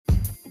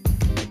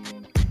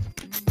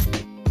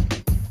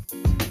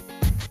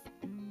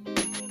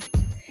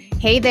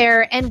Hey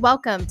there, and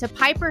welcome to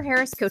Piper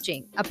Harris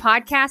Coaching, a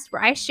podcast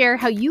where I share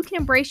how you can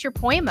embrace your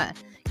poema,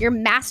 your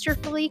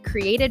masterfully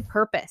created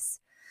purpose.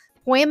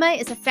 Poema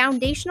is a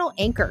foundational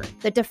anchor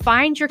that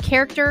defines your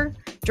character,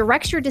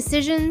 directs your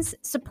decisions,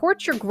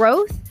 supports your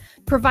growth,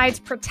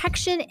 provides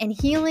protection and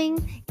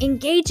healing,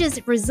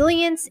 engages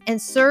resilience, and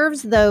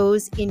serves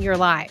those in your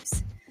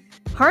lives.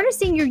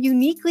 Harnessing your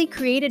uniquely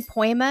created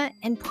poema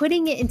and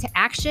putting it into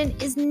action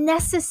is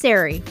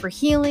necessary for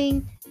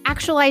healing,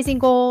 actualizing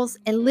goals,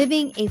 and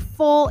living a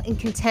full and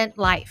content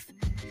life.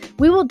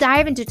 We will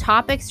dive into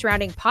topics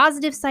surrounding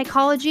positive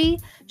psychology,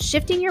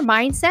 shifting your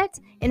mindset,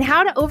 and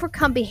how to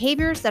overcome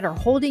behaviors that are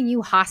holding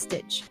you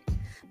hostage.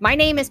 My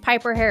name is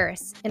Piper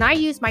Harris, and I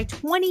use my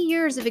 20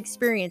 years of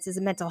experience as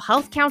a mental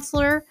health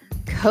counselor,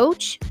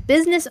 coach,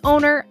 business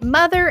owner,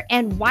 mother,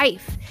 and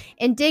wife,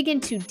 and dig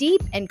into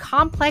deep and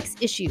complex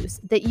issues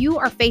that you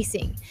are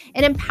facing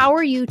and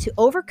empower you to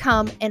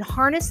overcome and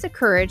harness the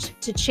courage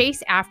to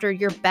chase after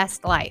your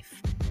best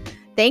life.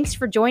 Thanks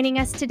for joining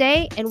us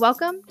today, and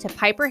welcome to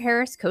Piper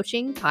Harris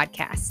Coaching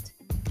Podcast.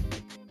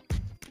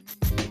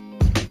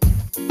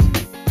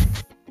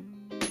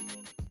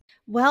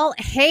 Well,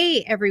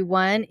 hey,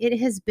 everyone. It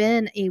has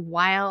been a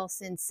while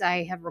since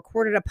I have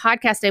recorded a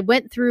podcast. I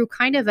went through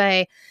kind of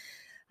I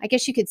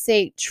guess you could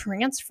say,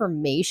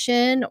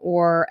 transformation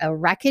or a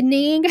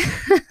reckoning,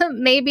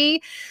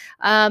 maybe.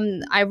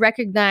 I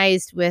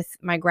recognized with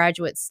my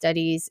graduate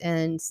studies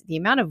and the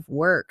amount of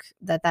work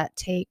that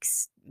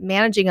takes,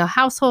 managing a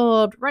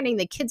household, running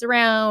the kids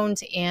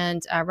around,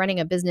 and running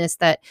a business,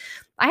 that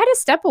I had to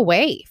step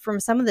away from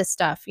some of this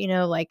stuff.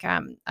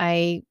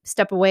 I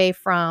step away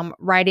from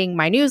writing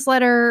my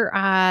newsletter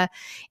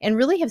and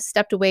really have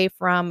stepped away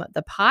from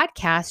the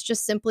podcast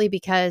just simply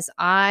because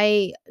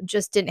I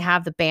just didn't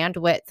have the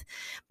bandwidth.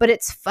 But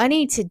it's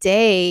funny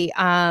today,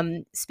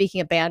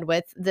 speaking of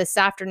bandwidth, this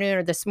afternoon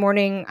or this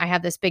morning, I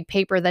have this big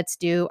paper that's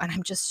due and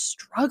I'm just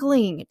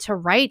struggling to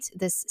write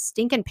this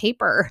stinking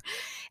paper.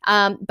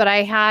 But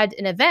I had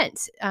an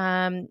event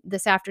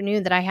this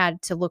afternoon that I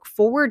had to look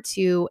forward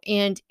to,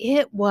 and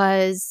it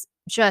was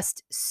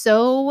just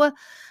so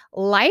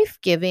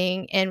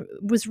life-giving and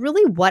was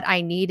really what I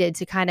needed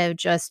to kind of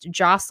just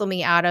jostle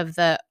me out of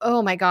the,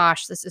 oh my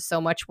gosh, this is so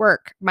much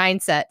work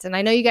mindset. And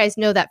I know you guys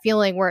know that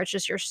feeling where it's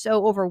just, you're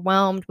so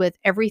overwhelmed with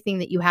everything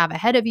that you have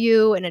ahead of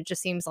you. And it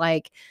just seems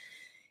like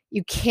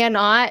you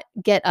cannot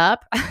get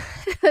up.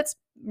 That's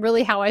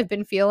really how I've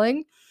been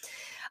feeling.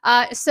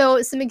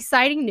 So some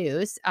exciting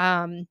news.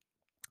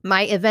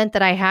 My event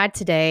that I had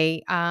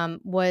today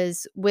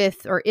was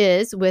with, or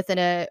is with,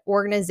 an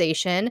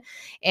organization,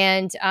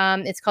 and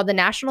it's called the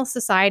National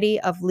Society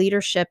of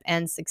Leadership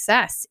and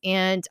Success.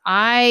 And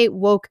I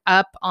woke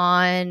up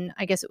on,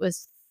 I guess it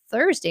was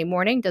Thursday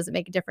morning. Doesn't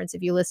make a difference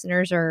if you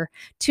listeners are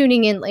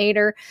tuning in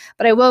later,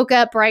 but I woke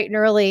up bright and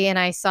early and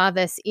I saw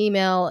this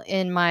email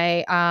in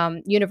my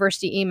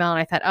university email, and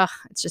I thought, oh,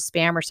 it's just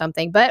spam or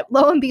something. But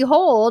lo and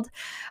behold,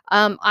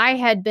 I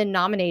had been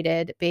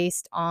nominated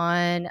based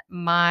on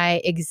my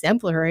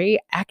exemplary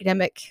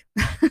academic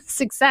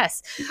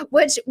success,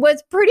 which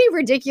was pretty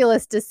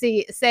ridiculous to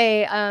say.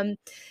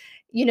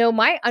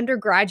 My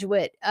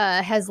undergraduate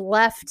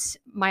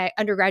my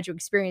undergraduate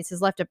experience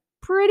has left a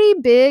pretty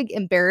big,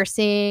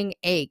 embarrassing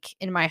ache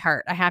in my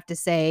heart, I have to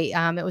say.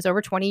 It was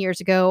over 20 years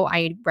ago.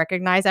 I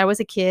recognize I was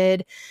a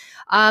kid.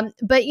 But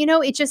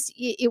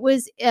it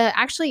was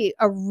actually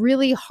a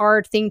really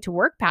hard thing to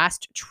work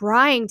past,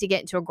 trying to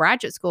get into a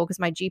graduate school because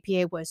my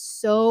GPA was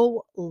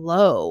so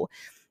low.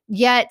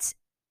 Yet,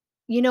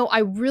 I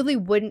really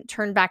wouldn't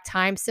turn back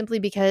time simply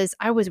because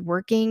I was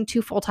working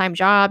 2 full-time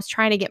jobs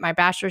trying to get my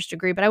bachelor's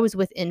degree, but I was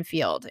within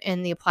field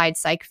in the applied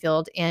psych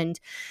field. And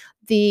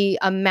the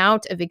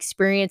amount of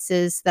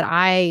experiences that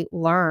I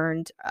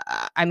learned,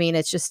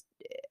 it's just,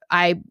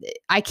 I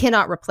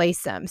cannot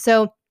replace them.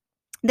 So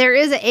there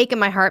is an ache in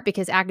my heart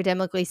because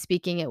academically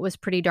speaking, it was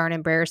pretty darn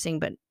embarrassing.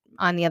 But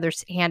on the other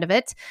hand of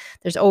it,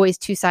 there's always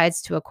two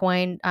sides to a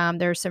coin.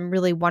 There's some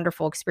really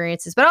wonderful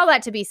experiences, but all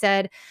that to be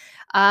said,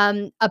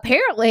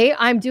 apparently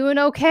I'm doing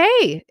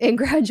okay in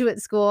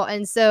graduate school.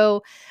 And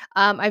so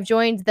I've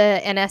joined the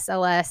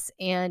NSLS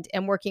and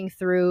am working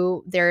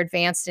through their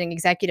advanced and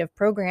executive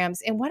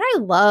programs. And what I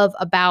love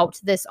about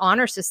this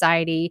honor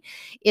society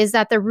is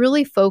that they're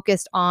really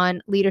focused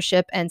on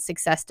leadership and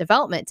success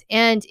development.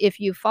 And if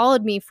you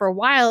followed me for a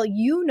while,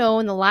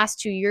 in the last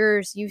 2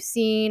 years, you've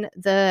seen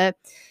the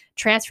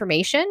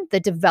transformation,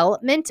 the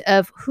development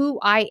of who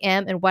I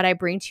am and what I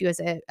bring to you as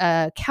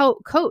a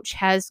coach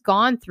has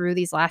gone through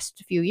these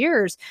last few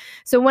years.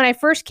 So when I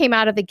first came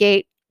out of the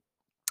gate,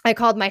 I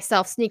called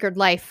myself Sneakered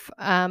Life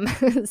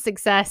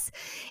Success.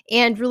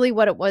 And really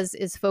what it was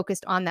is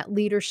focused on that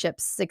leadership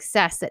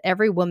success that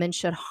every woman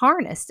should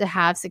harness to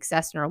have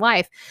success in her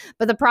life.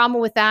 But the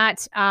problem with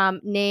that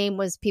name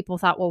was people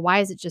thought, well, why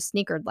is it just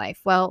Sneakered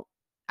Life? Well,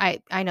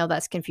 I know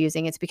that's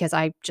confusing. It's because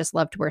I just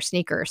love to wear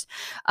sneakers.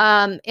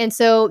 And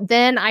so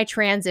then I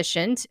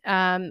transitioned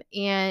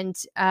and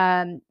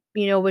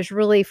was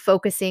really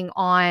focusing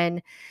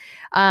on,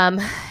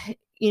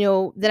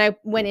 then I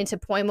went into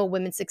Poema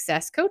Women's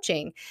Success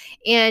Coaching.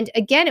 And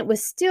again, it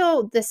was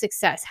still the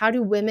success. How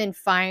do women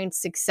find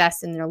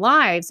success in their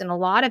lives? And a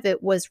lot of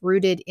it was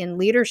rooted in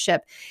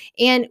leadership.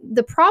 And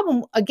the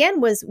problem,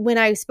 again, was when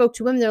I spoke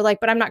to women, they're like,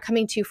 but I'm not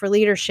coming to you for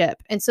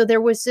leadership. And so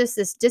there was just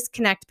this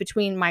disconnect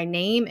between my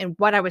name and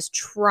what I was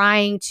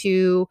trying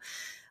to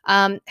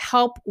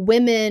help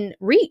women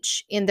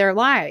reach in their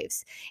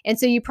lives. And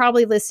so you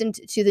probably listened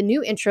to the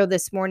new intro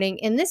this morning,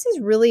 and this is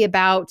really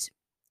about,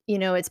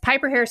 it's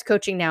Piper Harris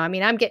Coaching now. I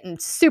mean, I'm getting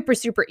super,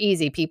 super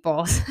easy,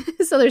 people.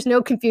 So there's no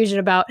confusion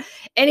about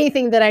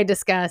anything that I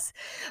discuss.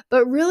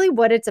 But really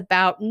what it's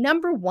about,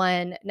 number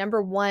one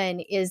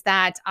is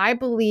that I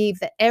believe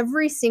that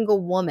every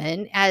single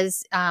woman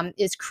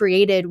is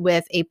created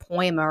with a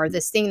poema, or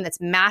this thing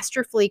that's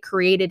masterfully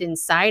created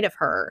inside of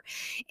her.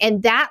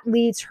 And that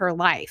leads her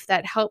life.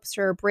 That helps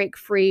her break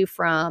free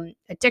from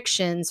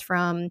addictions,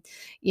 from,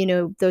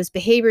 those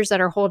behaviors that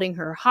are holding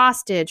her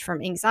hostage,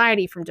 from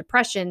anxiety, from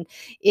depression.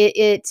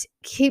 It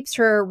keeps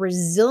her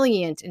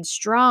resilient and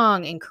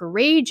strong and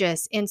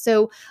courageous. And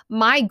so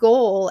my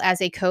goal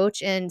as a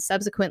coach, and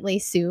subsequently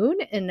soon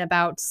in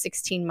about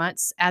 16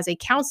 months as a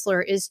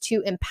counselor, is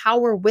to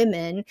empower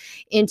women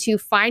into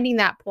finding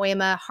that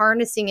poema,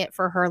 harnessing it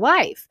for her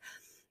life.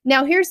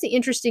 Now, here's the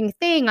interesting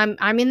thing.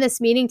 I'm in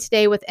this meeting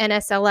today with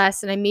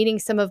NSLS, and I'm meeting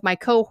some of my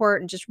cohort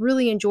and just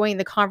really enjoying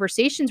the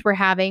conversations we're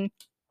having.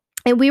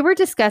 And we were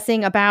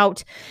discussing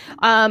about,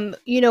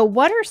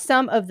 what are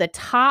some of the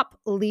top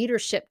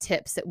leadership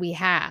tips that we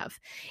have?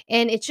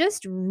 And it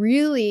just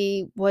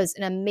really was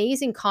an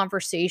amazing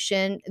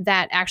conversation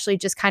that actually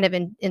just kind of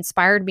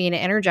inspired me and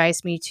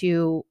energized me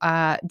to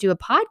do a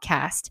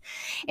podcast.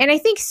 And I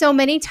think so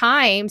many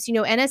times,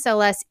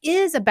 NSLS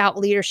is about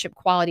leadership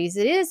qualities.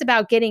 It is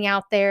about getting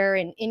out there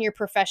and in your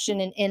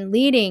profession and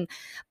leading.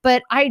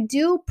 But I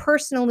do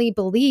personally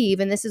believe,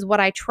 and this is what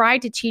I try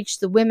to teach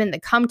the women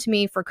that come to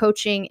me for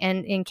coaching and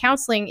in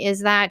counseling,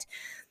 is that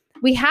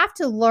we have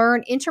to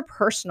learn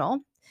intrapersonal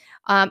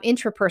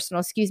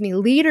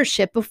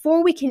leadership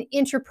before we can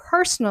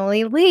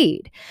interpersonally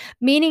lead.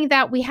 Meaning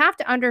that we have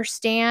to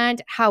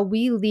understand how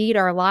we lead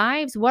our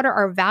lives, what are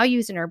our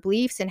values and our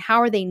beliefs, and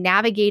how are they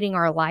navigating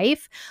our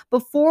life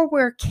before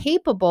we're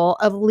capable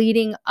of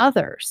leading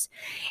others.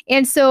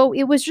 And so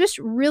it was just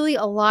really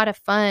a lot of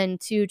fun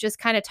to just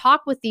kind of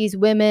talk with these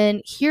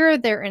women, hear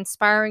their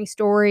inspiring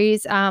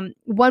stories.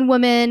 One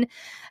woman,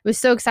 it was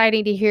so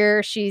exciting to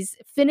hear. She's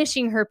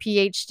finishing her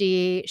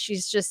PhD.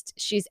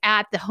 She's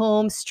at the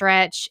home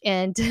stretch,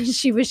 and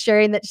she was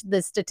sharing that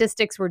the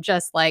statistics were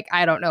just like,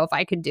 I don't know if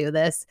I could do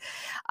this.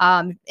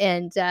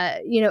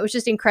 It was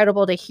just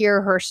incredible to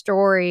hear her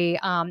story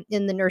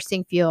in the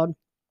nursing field.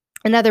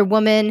 Another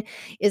woman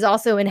is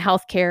also in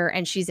healthcare,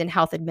 and she's in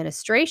health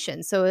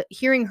administration. So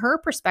hearing her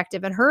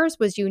perspective, and hers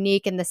was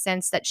unique in the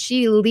sense that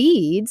she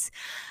leads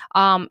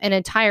an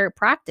entire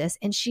practice,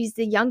 and she's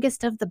the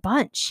youngest of the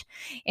bunch.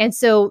 And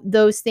so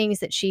those things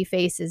that she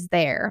faces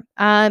there.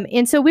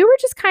 And so we were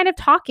just kind of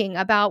talking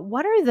about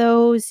what are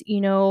those,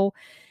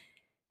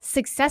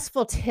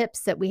 successful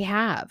tips that we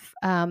have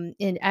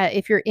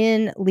if you're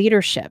in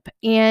leadership.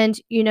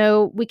 And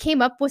we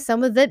came up with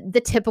some of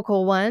the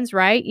typical ones,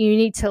 right? You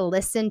need to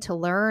listen to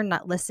learn,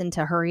 not listen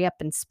to hurry up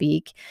and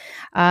speak.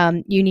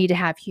 You need to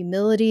have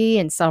humility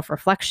and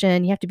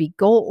self-reflection. You have to be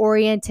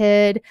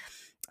goal-oriented.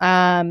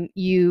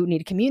 You need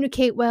to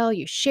communicate well.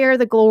 You share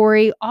the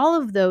glory. All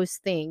of those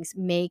things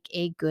make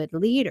a good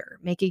leader.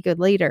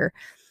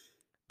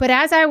 But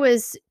as I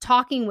was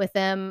talking with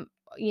them,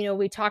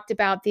 we talked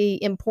about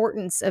the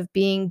importance of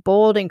being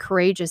bold and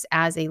courageous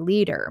as a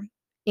leader.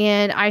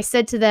 And I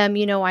said to them,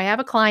 I have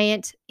a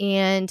client,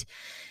 and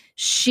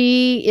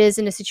she is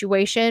in a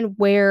situation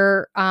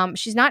where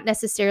she's not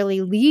necessarily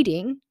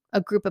leading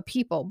a group of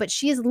people, but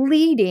she is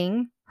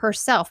leading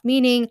herself,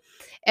 meaning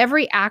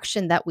every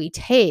action that we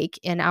take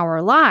in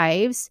our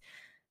lives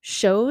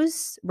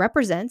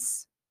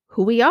represents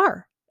who we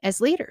are as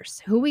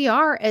leaders, who we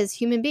are as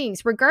human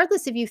beings.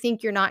 Regardless if you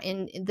think you're not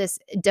in this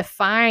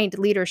defined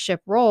leadership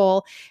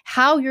role,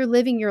 how you're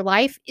living your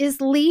life is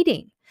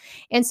leading.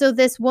 And so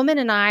this woman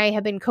and I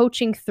have been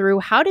coaching through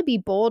how to be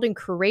bold and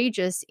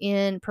courageous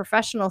in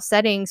professional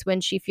settings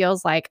when she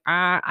feels like,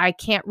 I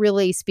can't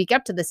really speak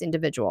up to this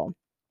individual.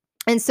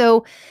 And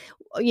so,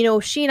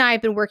 she and I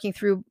have been working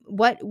through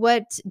what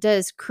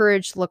does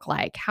courage look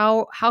like?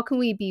 How can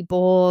we be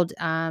bold,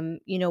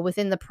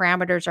 within the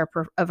parameters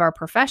of our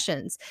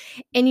professions?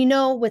 And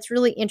what's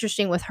really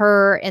interesting with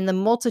her and the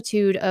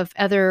multitude of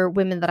other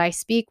women that I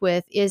speak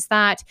with is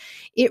that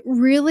it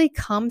really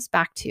comes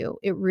back to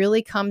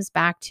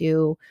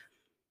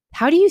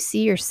how do you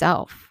see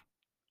yourself?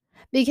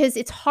 Because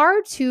it's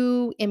hard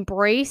to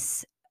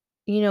embrace,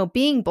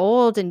 being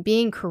bold and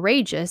being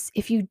courageous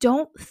if you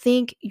don't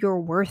think you're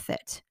worth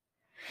it.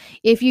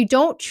 If you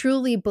don't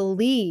truly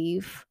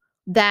believe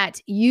that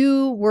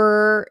you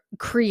were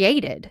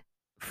created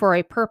for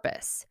a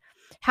purpose,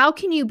 how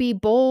can you be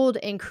bold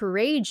and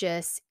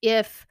courageous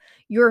if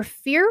you're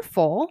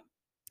fearful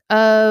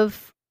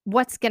of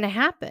what's going to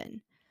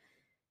happen?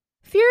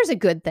 Fear is a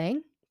good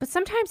thing. but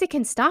sometimes it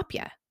can stop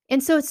you.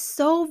 And so it's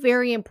so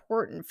very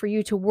important for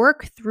you to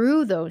work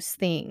through those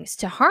things,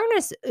 to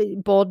harness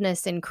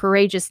boldness and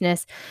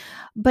courageousness,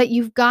 but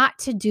you've got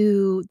to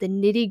do the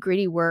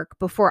nitty-gritty work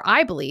before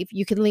I believe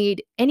you can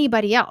lead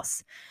anybody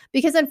else.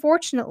 Because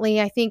unfortunately,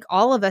 I think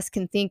all of us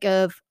can think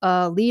of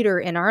a leader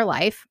in our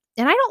life,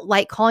 and I don't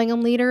like calling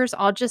them leaders.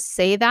 I'll just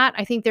say that.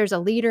 I think there's a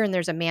leader and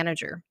there's a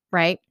manager,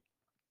 right?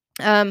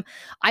 Um,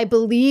 I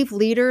believe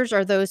leaders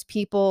are those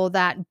people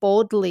that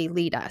boldly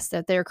lead us,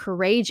 that they're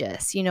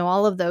courageous,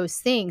 all of those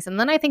things. And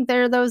then I think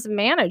there are those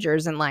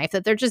managers in life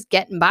that they're just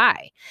getting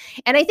by.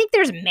 And I think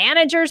there's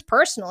managers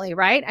personally,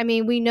 right? I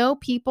mean, we know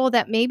people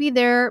that maybe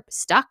they're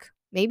stuck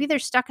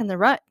in the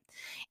rut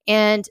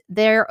and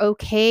they're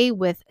okay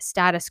with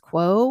status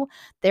quo.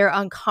 They're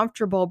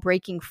uncomfortable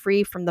breaking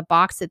free from the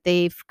box that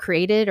they've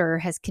created or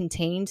has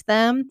contained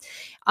them.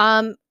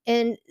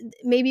 And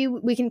maybe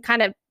we can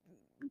kind of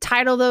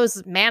title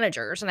those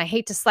managers, and I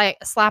hate to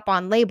slap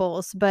on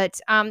labels, but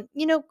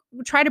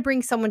try to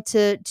bring someone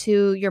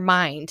to your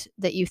mind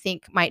that you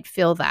think might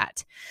feel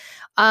that.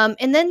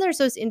 And then there's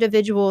those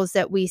individuals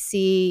that we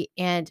see,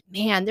 and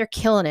man, they're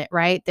killing it,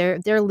 right?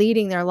 They're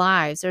leading their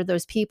lives. They're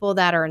those people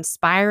that are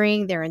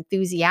inspiring, they're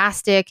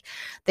enthusiastic,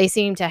 they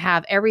seem to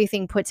have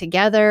everything put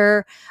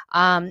together.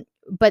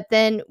 But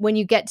then when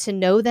you get to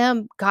know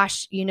them,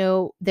 gosh,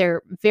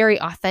 they're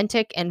very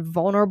authentic and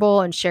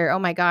vulnerable and share, oh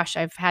my gosh,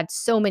 I've had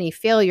so many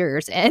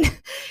failures. And,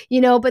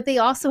 but they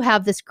also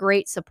have this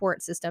great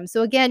support system.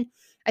 So again,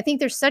 I think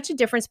there's such a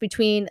difference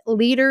between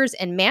leaders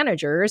and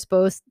managers,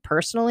 both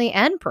personally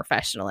and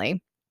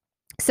professionally.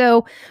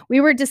 So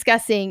we were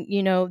discussing,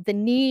 the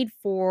need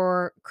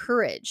for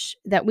courage,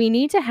 that we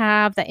need to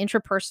have that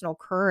interpersonal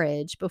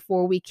courage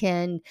before we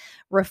can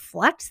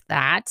reflect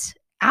that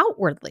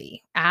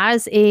outwardly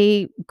as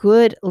a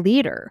good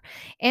leader.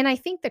 And I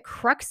think the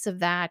crux of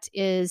that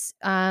is,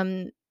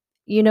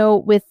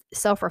 with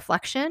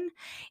self-reflection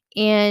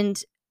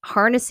and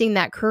harnessing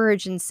that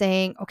courage and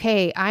saying,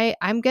 okay,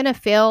 I'm going to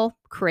fail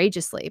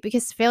courageously,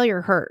 because failure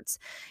hurts.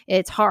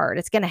 It's hard.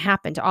 It's going to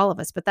happen to all of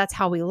us, but that's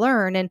how we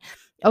learn. And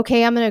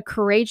okay, I'm going to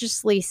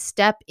courageously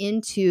step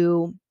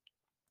into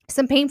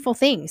some painful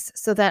things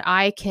so that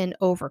I can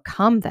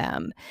overcome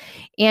them.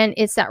 And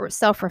it's that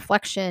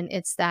self-reflection,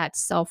 it's that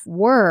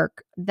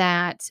self-work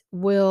that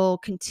will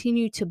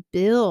continue to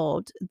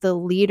build the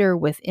leader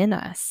within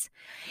us.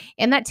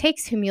 And that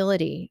takes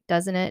humility,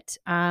 doesn't it?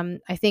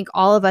 I think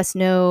all of us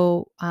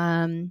know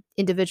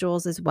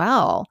individuals as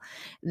well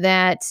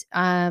that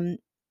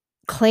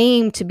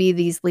claim to be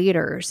these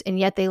leaders, and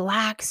yet they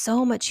lack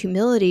so much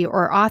humility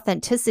or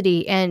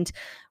authenticity, and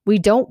we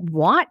don't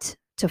want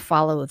to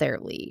follow their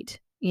lead.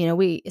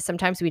 We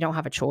sometimes we don't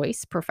have a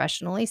choice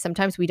professionally.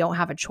 Sometimes we don't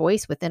have a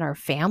choice within our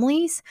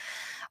families.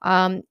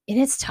 And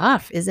it's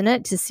tough, isn't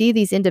it, to see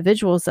these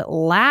individuals that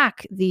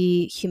lack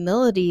the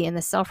humility and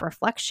the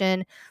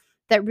self-reflection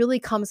that really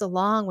comes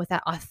along with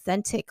that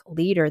authentic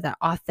leader, that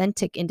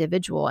authentic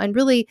individual. And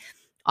really,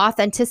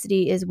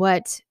 authenticity is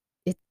what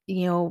it,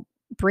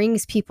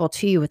 brings people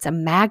to you. It's a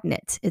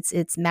magnet.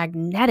 It's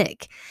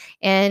magnetic.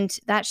 And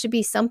that should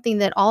be something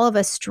that all of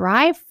us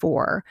strive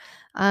for.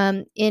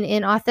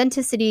 In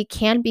authenticity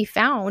can be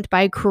found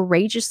by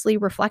courageously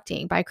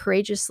reflecting, by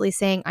courageously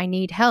saying, I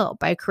need help,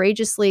 by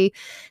courageously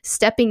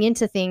stepping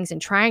into things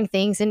and trying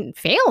things and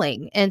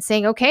failing and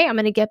saying, okay, I'm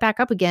going to get back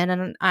up again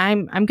and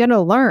I'm going to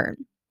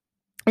learn.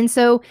 And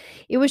so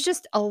it was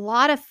just a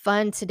lot of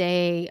fun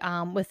today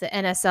with the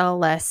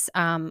NSLS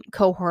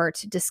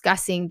cohort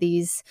discussing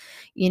these,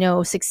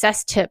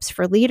 success tips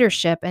for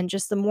leadership. And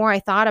just the more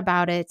I thought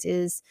about it,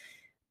 is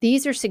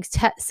these are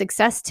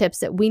success tips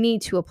that we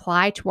need to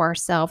apply to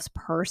ourselves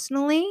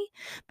personally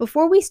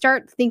before we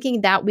start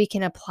thinking that we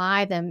can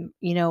apply them,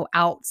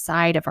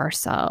 outside of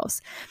ourselves.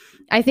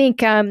 I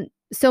think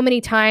so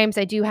many times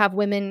I do have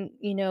women,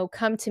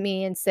 come to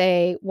me and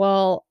say,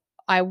 well,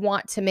 I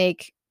want to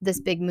make this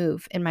big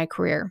move in my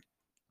career.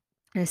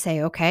 And I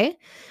say, okay,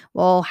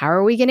 well, how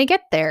are we going to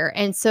get there?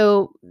 And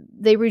so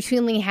they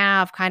routinely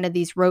have kind of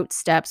these rote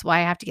steps. Well,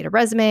 I have to get a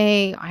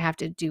resume, I have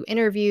to do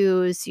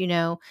interviews,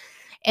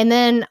 and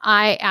then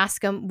I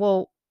ask them,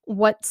 well,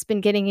 what's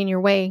been getting in your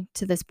way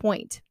to this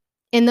point?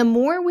 And the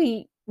more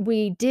we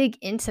dig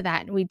into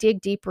that and we dig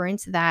deeper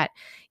into that,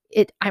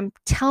 I'm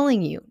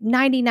telling you,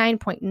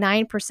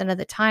 99.9% of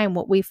the time,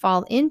 what we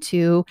fall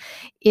into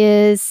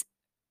is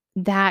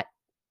that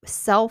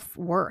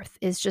self-worth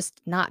is just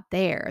not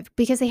there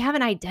because they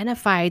haven't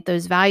identified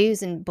those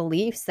values and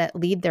beliefs that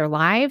lead their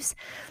lives,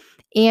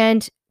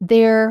 and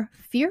they're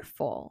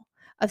fearful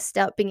of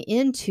stepping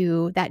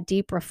into that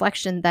deep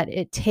reflection that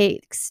it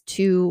takes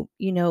to,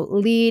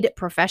 lead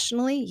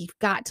professionally. You've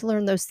got to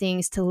learn those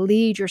things to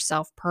lead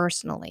yourself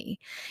personally.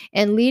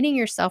 And leading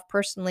yourself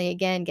personally,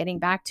 again, getting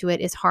back to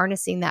it, is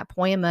harnessing that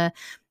poema,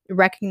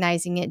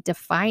 recognizing it,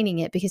 defining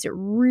it, because it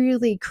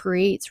really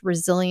creates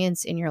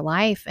resilience in your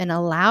life and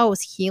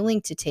allows healing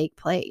to take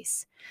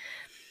place.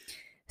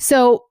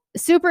 So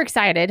super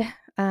excited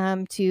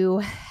to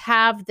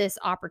have this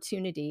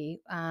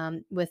opportunity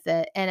with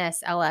the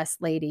NSLS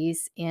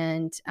ladies.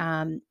 And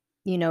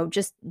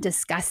just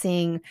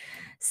discussing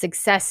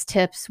success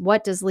tips.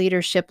 What does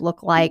leadership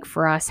look like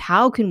for us?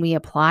 How can we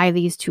apply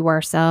these to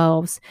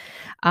ourselves?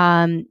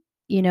 Um,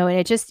 and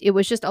it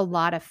was just a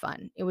lot of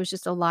fun. It was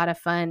just a lot of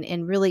fun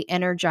and really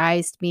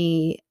energized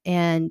me.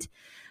 And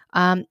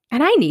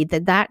I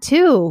needed that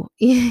too.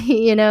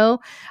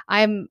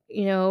 I'm,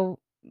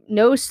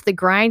 nose to the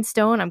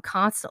grindstone. I'm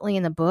constantly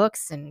in the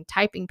books and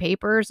typing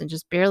papers and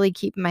just barely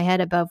keeping my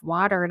head above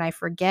water. And I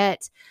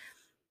forget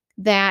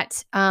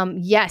that,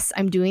 yes,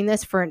 I'm doing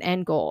this for an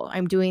end goal.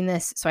 I'm doing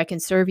this so I can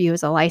serve you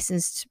as a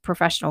licensed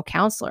professional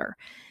counselor.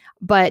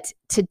 But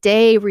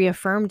today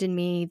reaffirmed in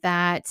me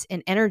that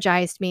and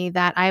energized me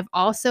that I've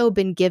also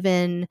been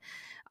given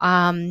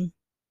um,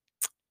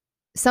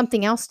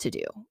 something else to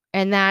do.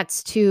 And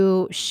that's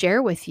to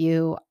share with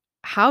you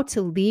how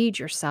to lead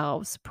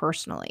yourselves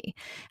personally,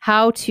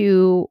 how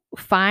to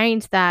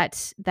find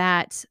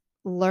that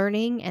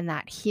learning and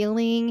that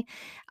healing,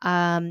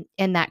 and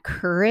that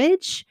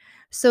courage,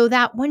 so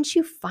that once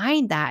you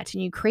find that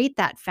and you create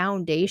that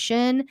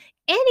foundation,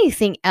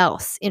 anything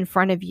else in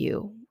front of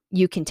you,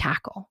 you can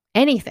tackle.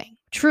 Anything,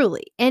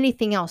 truly,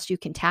 anything else you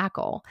can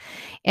tackle.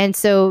 And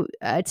so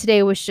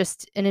today was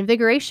just an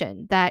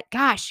invigoration that,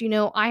 gosh,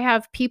 I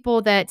have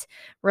people that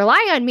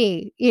rely on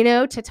me,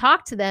 to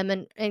talk to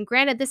them. And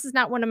granted, this is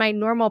not one of my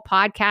normal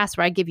podcasts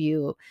where I give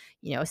you,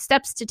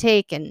 steps to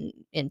take and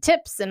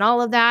tips and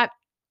all of that.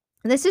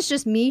 This is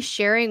just me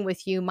sharing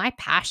with you my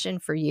passion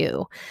for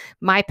you,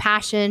 my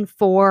passion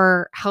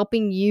for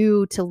helping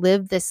you to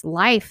live this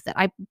life that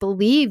I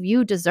believe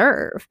you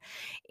deserve.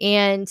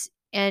 And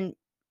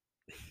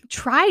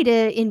try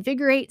to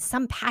invigorate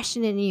some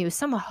passion in you,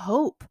 some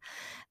hope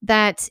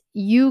that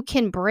you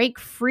can break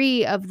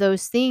free of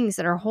those things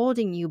that are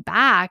holding you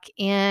back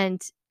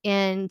and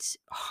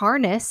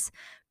harness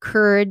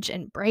courage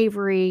and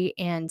bravery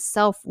and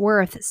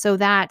self-worth so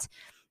that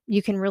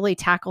you can really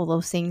tackle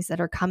those things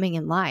that are coming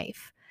in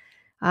life.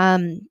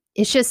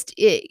 It's just,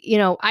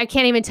 I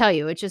can't even tell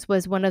you. It just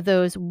was one of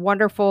those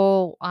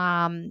wonderful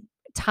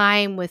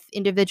time with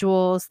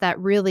individuals that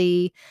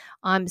really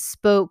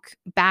spoke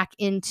back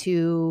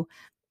into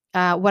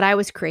what I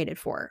was created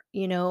for.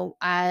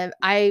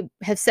 I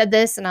have said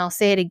this and I'll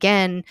say it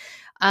again.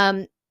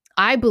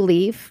 I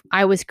believe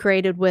I was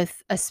created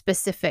with a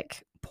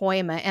specific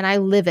poema and I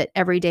live it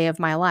every day of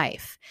my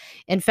life.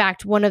 In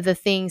fact, one of the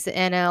things that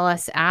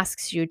NLS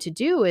asks you to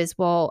do is,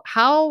 well,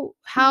 how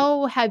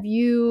have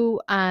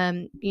you,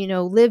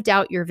 lived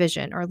out your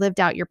vision or lived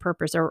out your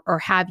purpose, or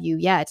have you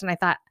yet? And I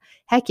thought,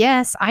 heck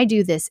yes, I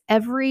do this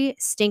every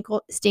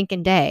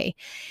stinking day.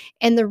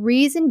 And the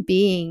reason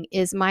being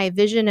is my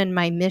vision and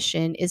my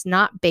mission is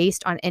not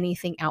based on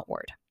anything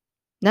outward.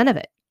 None of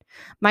it.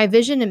 My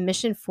vision and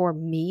mission for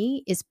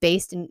me is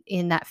based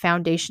in that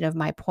foundation of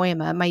my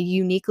poema, my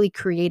uniquely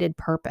created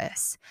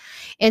purpose.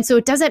 And so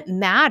it doesn't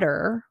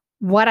matter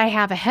what I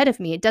have ahead of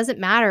me. It doesn't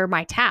matter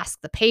my task,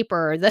 the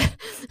paper, the,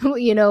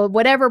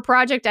 whatever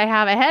project I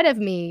have ahead of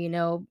me,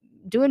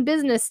 doing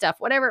business stuff,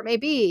 whatever it may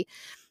be.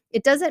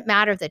 It doesn't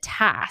matter the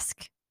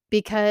task,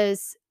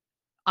 because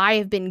I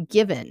have been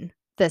given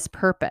this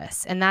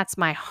purpose, and that's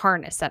my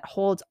harness that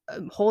holds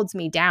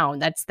me down.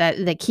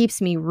 That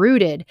keeps me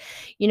rooted.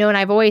 And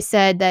I've always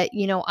said that,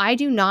 I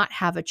do not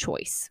have a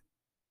choice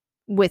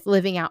with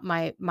living out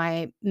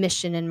my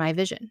mission and my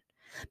vision,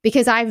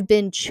 because I've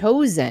been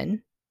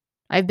chosen.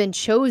 I've been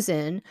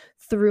chosen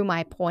through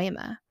my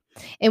poema.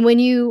 And when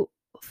you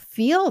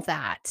feel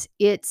that,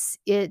 it's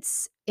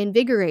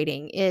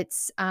invigorating.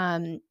 It's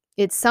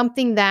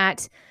something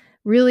that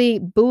really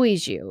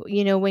buoys you.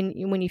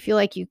 When you feel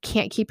like you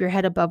can't keep your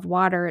head above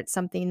water, it's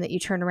something that you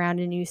turn around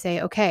and you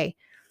say, okay,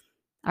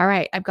 all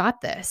right, I've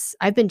got this.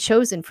 I've been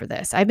chosen for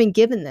this. I've been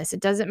given this. It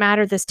doesn't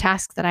matter this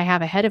task that I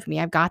have ahead of me.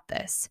 I've got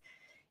this.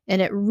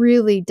 And it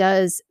really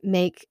does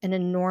make an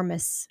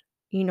enormous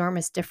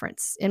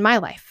difference in my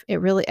life. It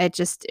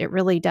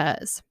really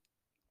does.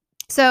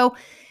 So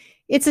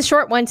it's a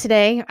short one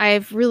today.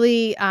 I've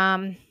really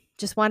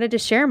just wanted to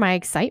share my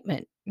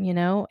excitement,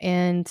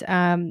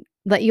 and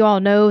let you all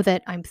know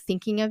that I'm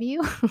thinking of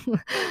you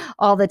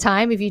all the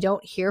time. If you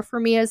don't hear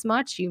from me as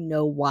much, you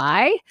know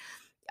why.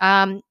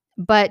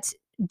 But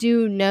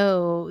do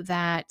know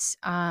that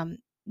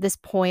this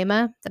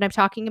poema that I'm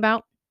talking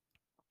about,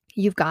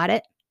 you've got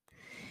it.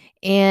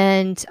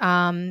 And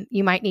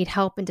you might need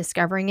help in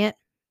discovering it.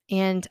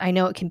 And I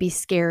know it can be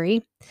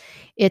scary.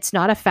 It's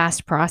not a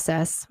fast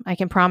process. I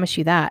can promise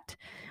you that.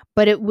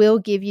 But it will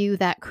give you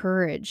that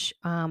courage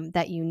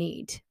that you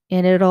need.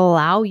 And it'll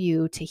allow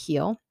you to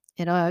heal.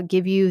 It'll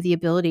give you the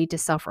ability to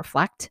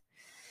self-reflect.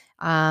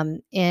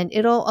 And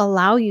it'll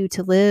allow you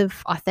to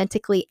live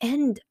authentically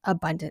and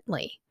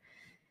abundantly.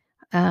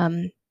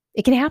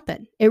 It can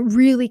happen. It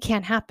really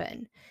can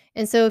happen.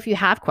 And so if you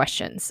have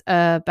questions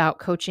about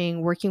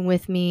coaching, working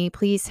with me,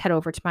 please head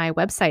over to my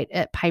website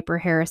at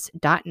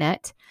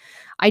piperharris.net.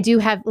 I do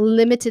have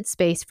limited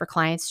space for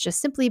clients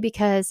just simply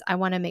because I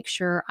want to make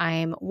sure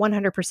I'm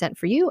 100%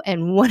 for you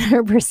and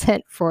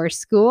 100% for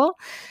school.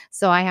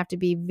 So I have to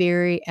be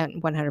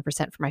and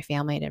 100% for my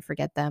family. I didn't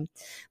forget them,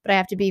 but I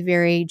have to be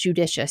very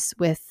judicious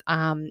with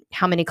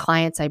how many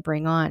clients I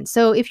bring on.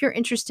 So if you're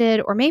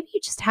interested, or maybe you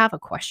just have a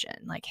question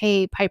like,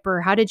 hey,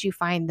 Piper, how did you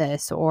find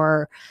this?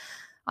 Or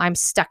I'm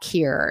stuck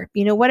here,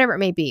 whatever it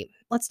may be.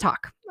 Let's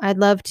talk. I'd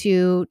love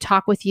to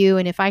talk with you.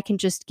 And if I can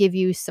just give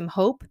you some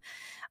hope,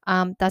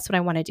 that's what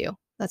I want to do.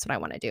 That's what I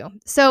want to do.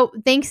 So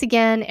thanks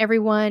again,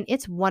 everyone.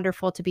 It's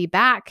wonderful to be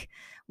back.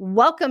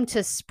 Welcome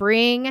to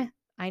spring.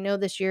 I know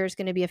this year is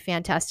going to be a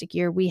fantastic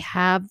year. We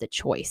have the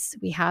choice.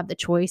 We have the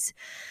choice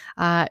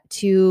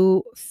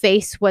to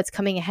face what's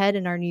coming ahead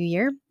in our new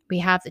year. We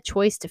have the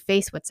choice to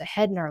face what's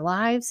ahead in our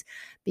lives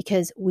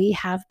because we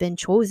have been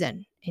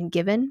chosen and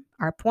given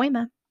our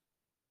poema.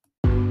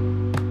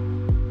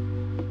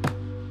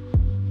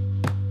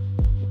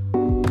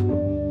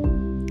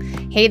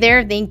 Hey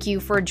there, thank you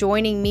for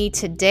joining me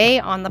today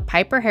on the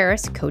Piper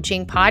Harris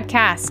Coaching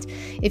Podcast.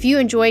 If you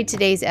enjoyed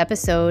today's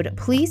episode,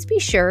 please be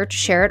sure to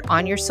share it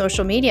on your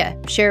social media.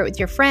 Share it with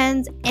your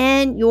friends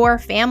and your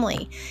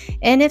family.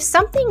 And if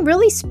something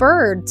really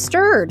stirred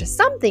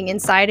something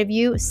inside of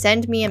you,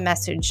 send me a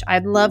message.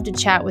 I'd love to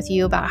chat with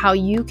you about how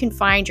you can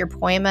find your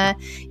poema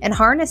and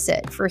harness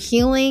it for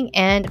healing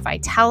and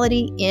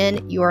vitality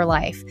in your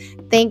life.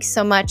 Thanks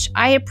so much.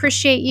 I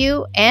appreciate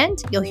you, and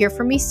you'll hear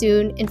from me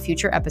soon in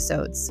future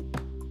episodes.